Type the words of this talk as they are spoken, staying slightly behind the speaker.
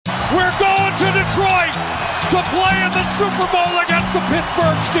to play in the Super Bowl against the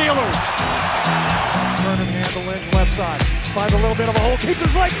Pittsburgh Steelers. Turn and handle Lynch left side. Finds a little bit of a hole, keeps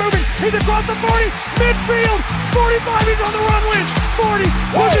his legs moving. He's across the 40, midfield, 45, he's on the run, Lynch, 40,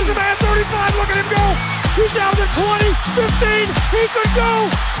 pushes him at 35, look at him go. He's down to 20, 15, he could go,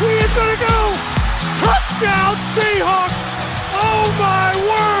 he is gonna go. Touchdown Seahawks, oh my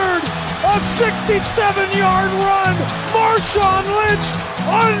word, a 67-yard run, Marshawn Lynch,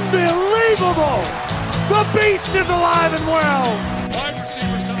 unbelievable. The beast is alive and well. Wide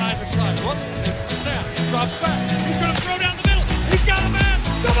receivers to either side. Russell takes the snap, drops back. He's going to throw down the middle. He's got a man.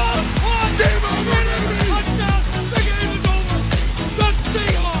 The ball is caught. Game over, baby. Touchdown. The game is over. The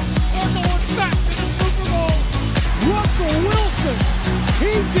Seahawks are going back to the Super Bowl. Russell Wilson,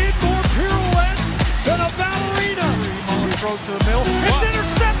 he did more pirouettes than a ballerina. He throws to the middle. It's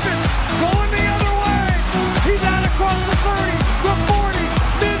intercepted. Going the other way. He's out across the 30, the 40,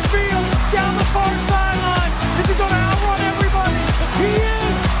 midfield, down the far sideline. Is he going to outrun everybody? He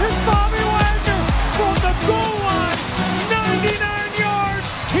is. It's Bobby Wagner from the goal line. 99 yards.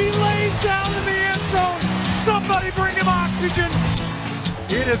 He lays down in the end zone. Somebody bring him oxygen.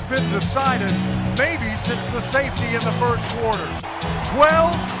 It has been decided, maybe since the safety in the first quarter.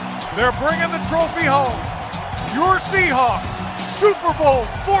 12, they're bringing the trophy home. Your Seahawks, Super Bowl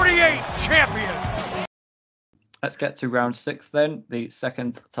 48 champions. Let's get to round 6 then. The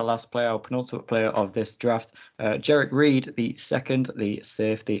second to last player, or penultimate player of this draft, Jerrick Reed II, the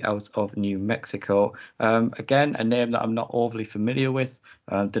safety out of New Mexico. Again, a name that I'm not overly familiar with.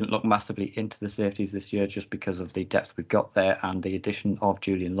 Didn't look massively into the safeties this year just because of the depth we've got there and the addition of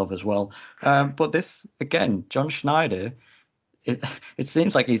Julian Love as well. But this, again, John Schneider, it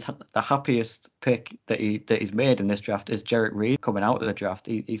seems like he's the happiest pick that he's made in this draft is Jerrick Reed coming out of the draft.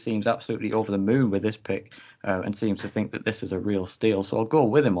 He seems absolutely over the moon with this pick and seems to think that this is a real steal. So I'll go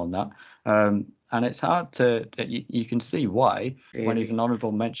with him on that. And it's hard to, you can see why when he's an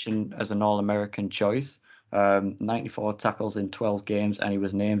honourable mention as an All-American choice. 94 tackles in 12 games, and he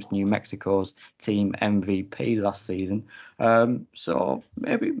was named New Mexico's team MVP last season. So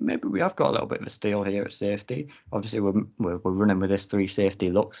maybe we have got a little bit of a steal here at safety. Obviously, we're running with this 3 safety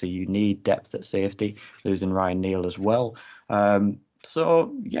look, so you need depth at safety. Losing Ryan Neal as well.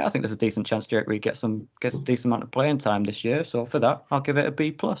 So yeah, I think there's a decent chance Jerrick Reed gets a decent amount of playing time this year. So for that, I'll give it a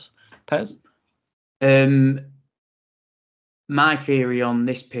B+. Pez? My theory on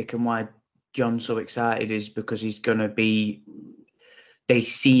this pick and why John's so excited is because he's going to be, they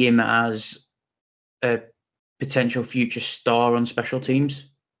see him as a potential future star on special teams.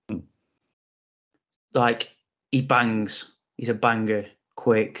 Like, he bangs. He's a banger,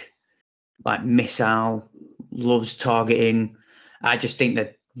 quick, like missile, loves targeting. I just think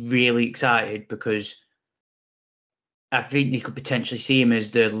they're really excited because I think they could potentially see him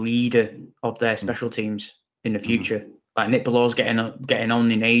as the leader of their special teams in the future. Like, Nick Bellaw's getting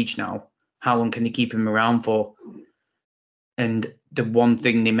on in age now. How long can they keep him around for? And the one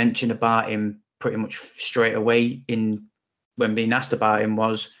thing they mentioned about him pretty much straight away when being asked about him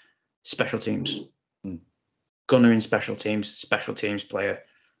was special teams. Gunner in special teams player.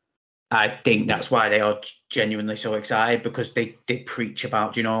 I think that's why they are genuinely so excited, because they preach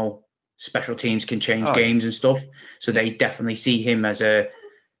about, special teams can change games and stuff. So they definitely see him as a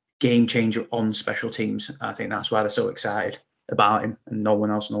game changer on special teams. I think that's why they're so excited about him, and no one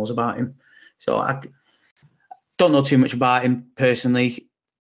else knows about him. So I don't know too much about him personally.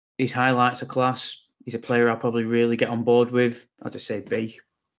 His highlights are class. He's a player I'll probably really get on board with. I'll just say B.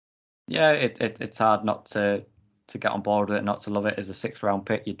 Yeah, it's hard not to get on board with it, not to love it. As a 6th round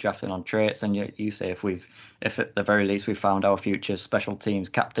pick, you're drafting on traits, and you say if at the very least we found our future special teams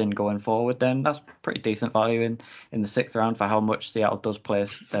captain going forward, then that's pretty decent value in the 6th round for how much Seattle does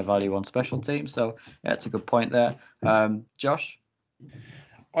place their value on special teams. So yeah, it's a good point there. Josh?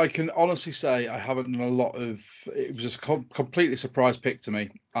 I can honestly say I haven't done a lot of. It was just a completely surprise pick to me.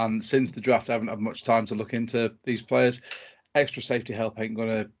 And since the draft, I haven't had much time to look into these players. Extra safety help ain't going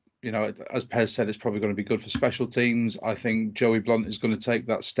to, as Pez said, it's probably going to be good for special teams. I think Joey Blunt is going to take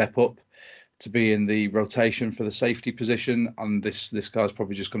that step up to be in the rotation for the safety position. And this guy's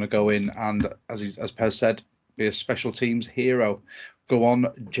probably just going to go in and, as Pez said, be a special teams hero. Go on,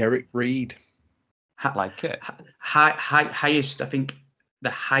 Jerrick Reed. Like it. Highest, I think. The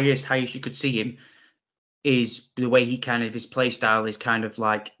highest you could see him is the way his play style is kind of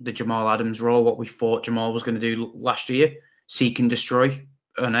like the Jamal Adams role, what we thought Jamal was going to do last year, seek and destroy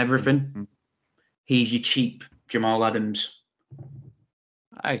on everything. He's your cheap Jamal Adams.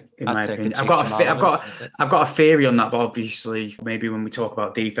 In my opinion, I've got a theory on that, but obviously maybe when we talk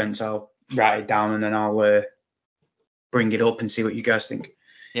about defense, I'll write it down and then I'll bring it up and see what you guys think.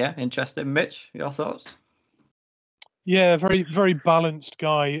 Yeah, interesting. Mitch, your thoughts? Yeah, very, very balanced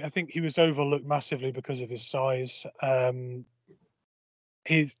guy. I think he was overlooked massively because of his size. I've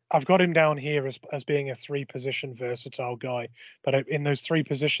got him down here as being a 3-position versatile guy, but in those 3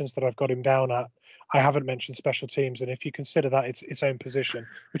 positions that I've got him down at, I haven't mentioned special teams. And if you consider that its own position,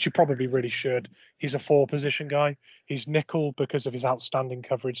 which you probably really should, he's a 4-position guy. He's nickel because of his outstanding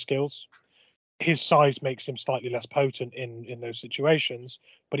coverage skills. His size makes him slightly less potent in those situations,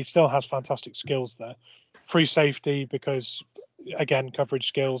 but he still has fantastic skills there. Free safety because, again, coverage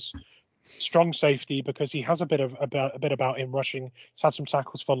skills. Strong safety because he has a bit about him rushing. He's had some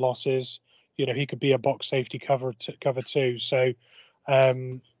tackles for losses. He could be a box safety cover too. So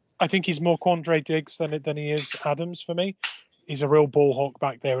I think he's more Quandre Diggs than he is Adams for me. He's a real ball hawk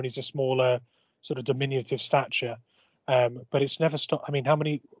back there, and he's a smaller, sort of diminutive stature. But it's never stopped. I mean,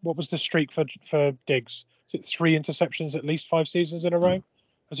 what was the streak for Diggs? Is it 3 interceptions at least 5 seasons in a row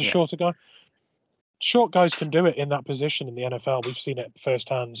as a shorter guy? Short guys can do it in that position in the NFL. We've seen it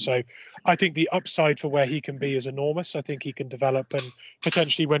firsthand. So I think the upside for where he can be is enormous. I think he can develop, and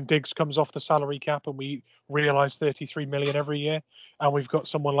potentially when Diggs comes off the salary cap and we realize 33 million every year, and we've got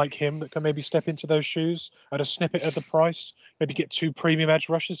someone like him that can maybe step into those shoes at a snippet of the price, maybe get 2 premium edge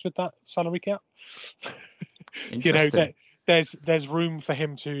rushers with that salary cap. There's room for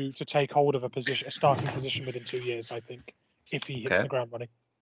him to take hold of a starting position within 2 years, I think, if he hits the ground running.